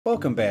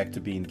Welcome back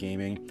to Bean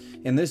Gaming.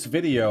 In this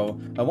video,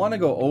 I want to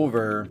go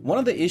over one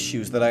of the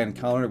issues that I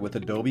encountered with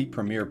Adobe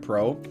Premiere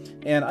Pro,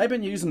 and I've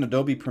been using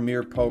Adobe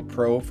Premiere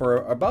Pro for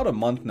about a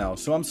month now,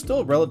 so I'm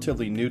still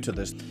relatively new to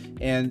this.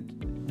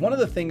 And one of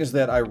the things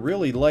that I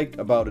really like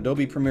about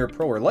Adobe Premiere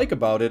Pro, or like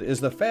about it, is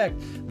the fact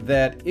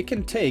that it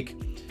can take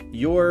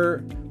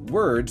your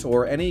words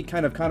or any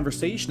kind of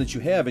conversation that you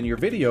have in your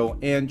video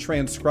and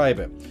transcribe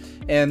it.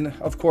 And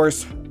of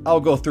course, I'll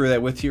go through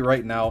that with you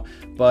right now,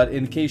 but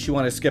in case you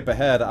want to skip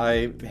ahead,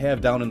 I have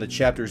down in the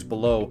chapters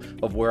below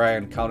of where I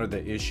encountered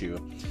the issue.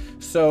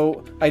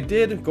 So I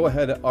did go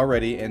ahead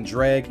already and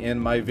drag in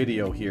my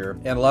video here,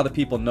 and a lot of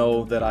people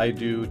know that I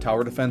do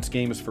tower defense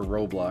games for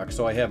Roblox,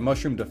 so I have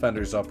Mushroom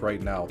Defenders up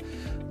right now.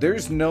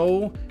 There's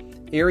no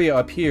area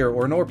up here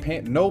or no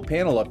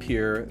panel up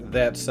here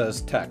that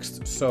says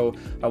text, so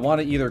I want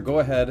to either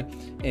go ahead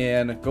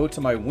and go to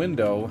my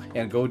window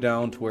and go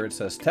down to where it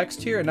says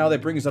text here, and now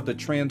that brings up the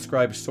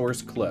transcribe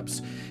source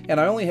clips, and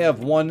I only have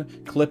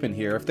one clip in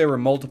here. If there were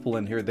multiple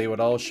in here, they would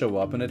all show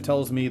up, and it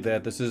tells me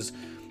that this is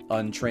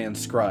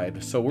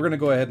untranscribed. So we're going to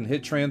go ahead and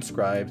hit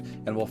transcribe,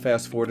 and we'll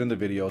fast forward in the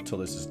video till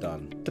this is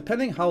done.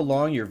 Depending how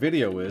long your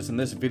video is, and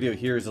this video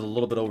here is a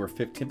little bit over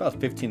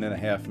about 15 and a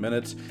half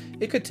minutes,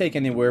 it could take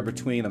anywhere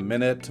between a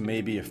minute to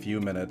maybe a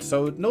few minutes,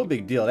 so no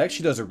big deal. It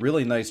actually does a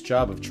really nice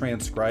job of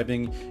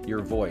transcribing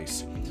your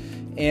voice.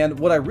 And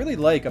what I really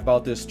like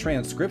about this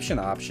transcription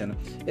option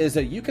is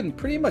that you can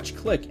pretty much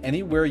click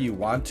anywhere you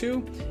want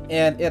to,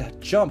 and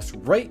it jumps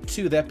right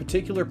to that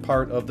particular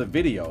part of the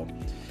video.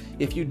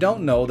 If you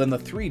don't know, then the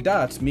three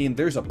dots mean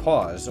there's a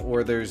pause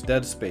or there's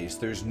dead space.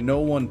 There's no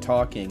one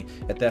talking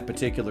at that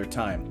particular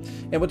time.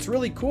 And what's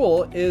really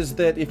cool is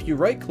that if you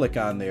right click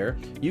on there,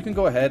 you can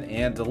go ahead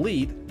and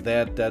delete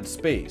that dead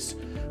space.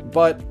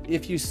 But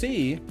if you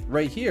see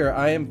right here,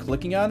 I am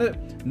clicking on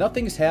it,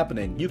 nothing's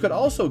happening. You could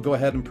also go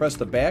ahead and press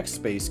the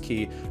backspace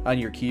key on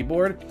your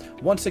keyboard.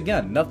 Once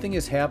again, nothing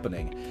is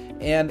happening.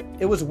 And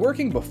it was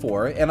working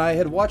before, and I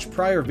had watched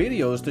prior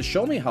videos to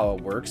show me how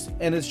it works,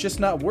 and it's just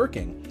not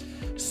working.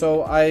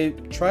 So I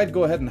tried to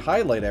go ahead and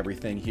highlight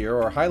everything here,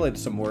 or highlight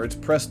some words,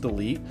 press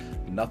delete.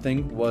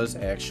 Nothing was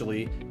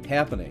actually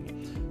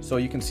happening. So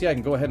you can see I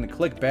can go ahead and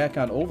click back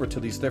on over to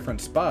these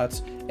different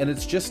spots, and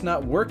it's just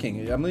not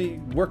working. I'm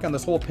going to work on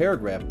this whole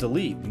paragraph.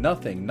 Delete.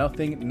 Nothing,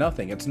 nothing,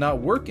 nothing. It's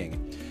not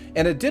working.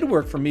 And it did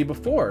work for me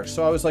before.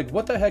 So I was like,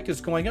 what the heck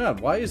is going on?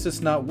 Why is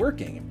this not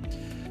working?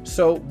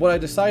 So what I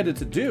decided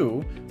to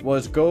do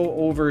was go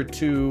over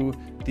to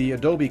the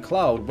Adobe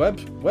Cloud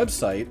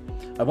website.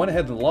 I went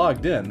ahead and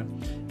logged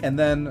in, and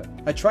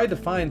then I tried to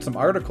find some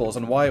articles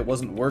on why it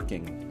wasn't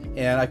working,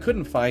 and I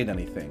couldn't find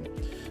anything.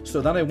 So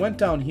then I went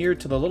down here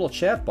to the little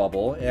chat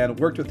bubble and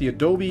worked with the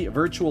Adobe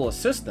Virtual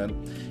Assistant,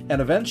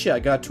 and eventually I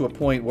got to a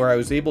point where I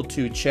was able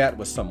to chat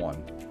with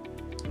someone,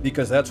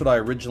 because that's what I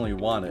originally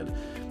wanted.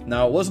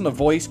 Now, it wasn't a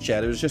voice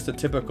chat, it was just a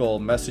typical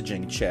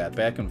messaging chat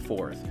back and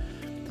forth.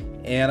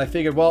 And I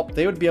figured, well,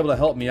 they would be able to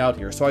help me out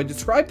here. So I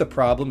described the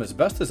problem as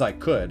best as I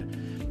could,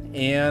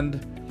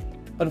 and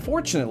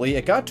unfortunately,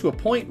 it got to a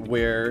point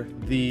where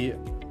the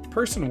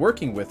person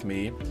working with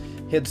me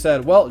had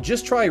said, well,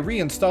 just try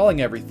reinstalling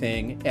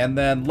everything and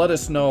then let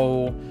us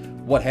know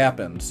what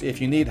happens.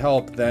 If you need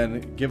help,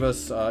 then give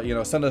us,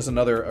 send us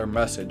another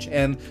message.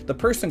 And the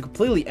person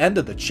completely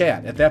ended the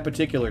chat at that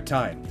particular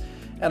time.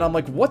 And I'm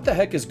like, what the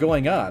heck is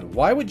going on?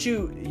 Why would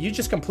you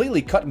just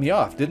completely cut me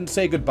off? Didn't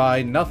say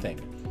goodbye, nothing.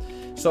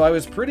 So I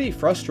was pretty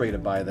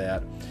frustrated by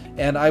that.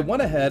 And I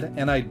went ahead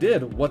and I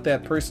did what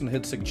that person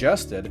had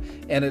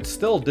suggested, and it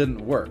still didn't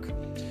work.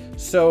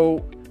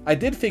 So I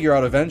did figure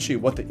out eventually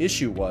what the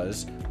issue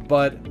was,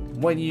 but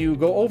when you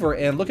go over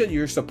and look at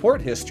your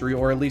support history,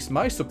 or at least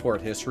my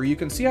support history, you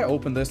can see I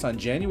opened this on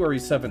January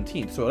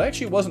 17th, so it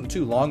actually wasn't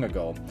too long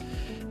ago.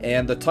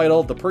 And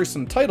the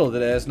person titled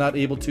it as not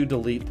able to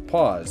delete the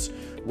pause,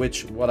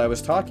 which what I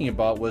was talking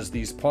about was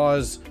these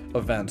pause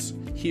events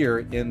here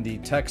in the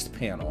text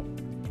panel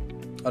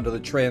under the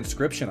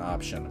transcription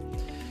option.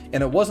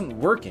 And it wasn't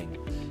working.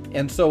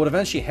 And so what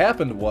eventually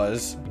happened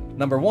was,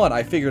 number one,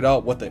 I figured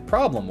out what the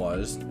problem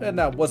was, and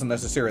that wasn't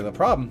necessarily the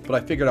problem, but I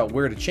figured out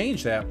where to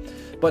change that.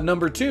 But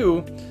number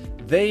two,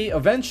 they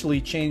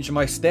eventually changed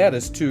my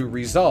status to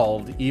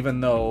resolved, even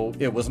though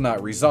it was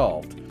not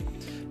resolved.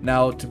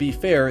 Now, to be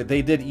fair,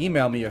 they did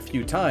email me a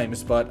few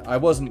times, but I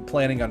wasn't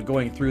planning on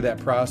going through that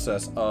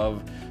process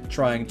of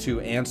trying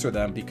to answer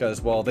them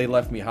because, well, they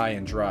left me high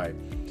and dry.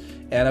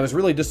 And I was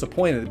really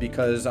disappointed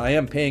because I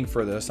am paying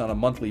for this on a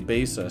monthly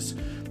basis,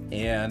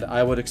 and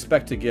I would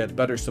expect to get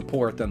better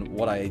support than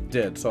what I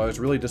did. So I was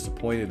really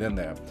disappointed in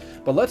that.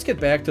 But let's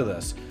get back to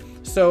this.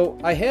 So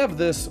I have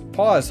this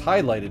pause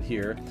highlighted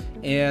here,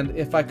 and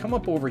if I come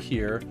up over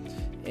here,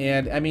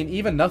 and I mean,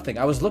 even nothing.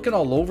 I was looking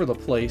all over the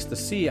place to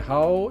see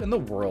how in the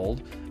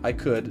world I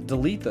could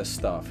delete this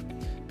stuff.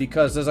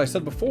 Because as I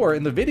said before,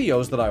 in the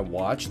videos that I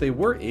watched, they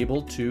were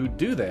able to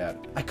do that.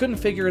 I couldn't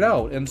figure it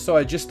out, and so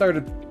I just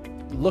started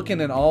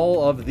looking in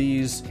all of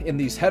these, in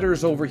these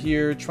headers over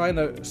here, trying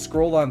to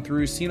scroll on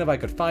through, seeing if I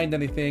could find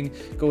anything,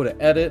 go to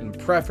edit and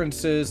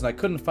preferences, and I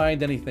couldn't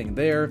find anything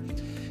there.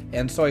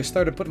 And so I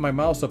started putting my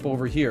mouse up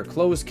over here,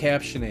 closed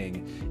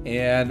captioning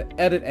and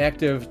edit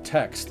active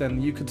text,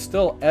 and you could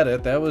still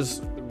edit. That was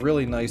a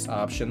really nice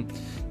option.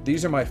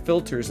 These are my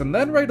filters, and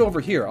then right over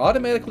here,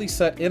 automatically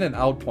set in and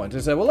out points. I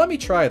said, well, let me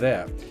try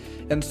that.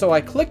 And so I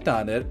clicked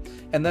on it,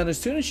 and then as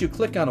soon as you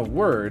click on a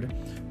word,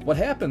 what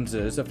happens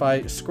is if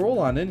I scroll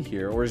on in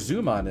here or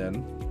zoom on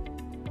in,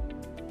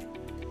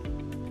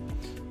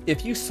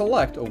 if you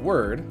select a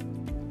word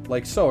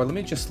like so, or let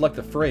me just select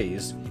a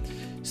phrase,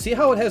 see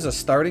how it has a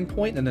starting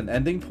point and an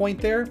ending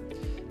point there?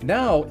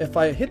 Now, if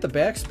I hit the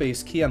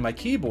backspace key on my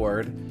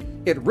keyboard,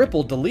 it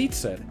ripple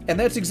deletes it. And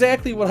that's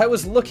exactly what I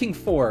was looking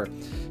for.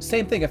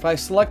 Same thing, if I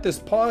select this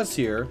pause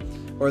here,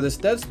 or this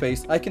dead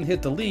space, I can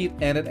hit delete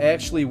and it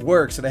actually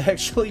works. It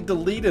actually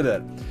deleted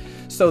it.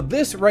 So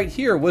this right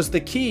here was the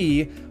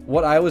key,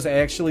 what I was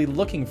actually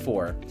looking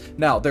for.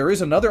 Now, there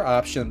is another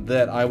option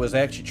that I was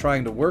actually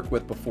trying to work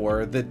with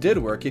before that did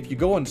work. If you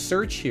go and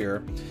search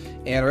here,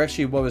 and or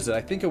actually, what was it?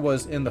 I think it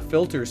was in the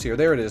filters here.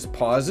 There it is,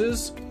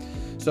 pauses.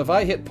 So if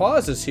I hit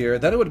pauses here,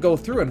 then it would go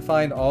through and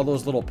find all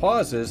those little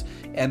pauses,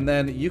 and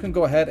then you can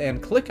go ahead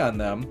and click on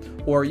them,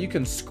 or you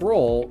can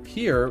scroll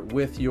here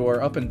with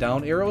your up and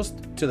down arrows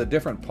to the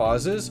different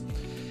pauses,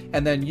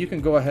 and then you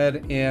can go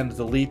ahead and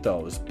delete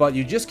those. But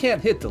you just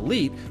can't hit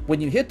delete. When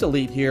you hit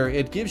delete here,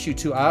 it gives you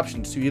two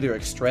options to either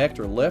extract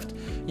or lift.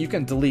 You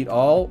can delete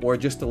all or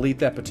just delete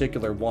that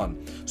particular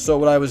one. So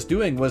what I was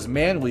doing was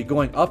manually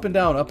going up and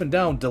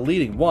down,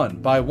 deleting one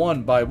by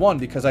one,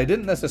 because I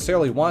didn't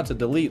necessarily want to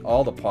delete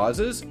all the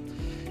pauses,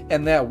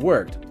 and that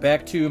worked.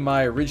 Back to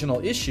my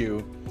original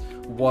issue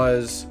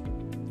was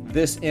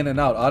this in and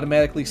out,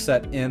 automatically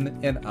set in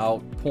and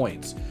out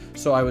points.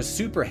 So I was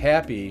super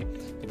happy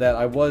that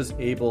I was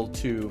able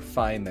to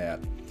find that,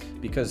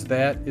 because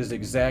that is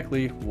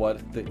exactly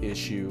what the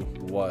issue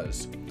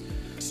was.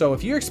 So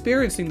if you're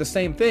experiencing the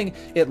same thing,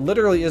 it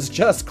literally is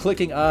just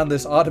clicking on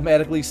this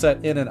automatically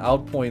set in and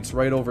out points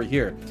right over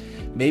here.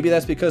 Maybe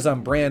that's because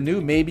I'm brand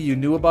new, maybe you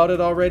knew about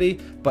it already,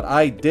 but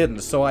I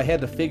didn't, so I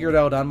had to figure it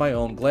out on my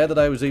own. Glad that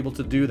I was able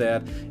to do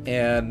that,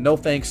 and no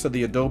thanks to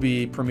the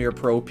Adobe Premiere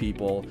Pro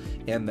people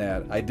in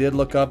that. I did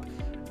look up,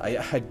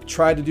 I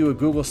tried to do a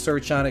Google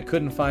search on it,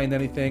 couldn't find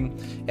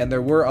anything, and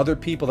there were other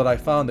people that I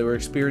found that were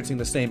experiencing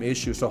the same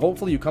issue. So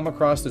hopefully you come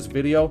across this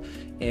video,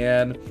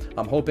 and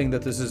I'm hoping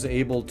that this is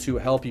able to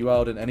help you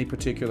out in any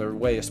particular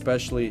way,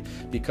 especially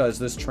because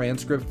this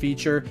transcript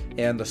feature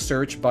and the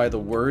search by the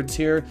words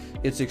here,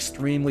 it's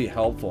extremely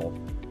helpful.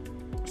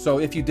 So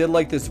if you did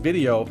like this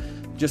video,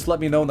 just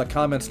let me know in the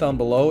comments down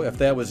below if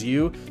that was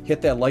you.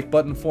 Hit that like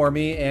button for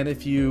me, and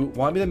if you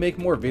want me to make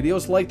more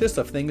videos like this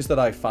of things that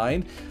I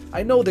find,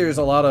 I know there's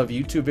a lot of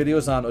YouTube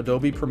videos on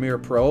Adobe Premiere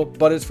Pro,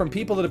 but it's from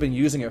people that have been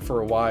using it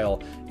for a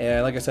while,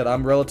 and like I said,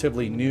 I'm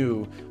relatively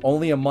new,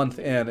 only a month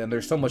in, and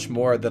there's so much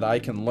more that I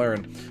can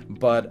learn,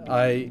 but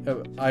I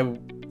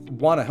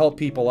want to help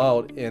people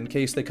out in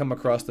case they come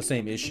across the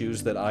same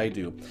issues that I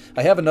do.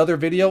 I have another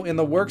video in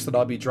the works that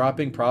I'll be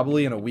dropping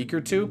probably in a week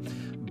or two,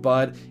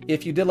 but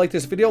if you did like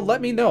this video, let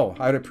me know.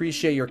 I would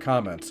appreciate your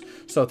comments.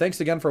 So thanks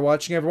again for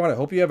watching, everyone. I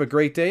hope you have a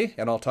great day,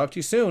 and I'll talk to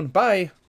you soon. Bye!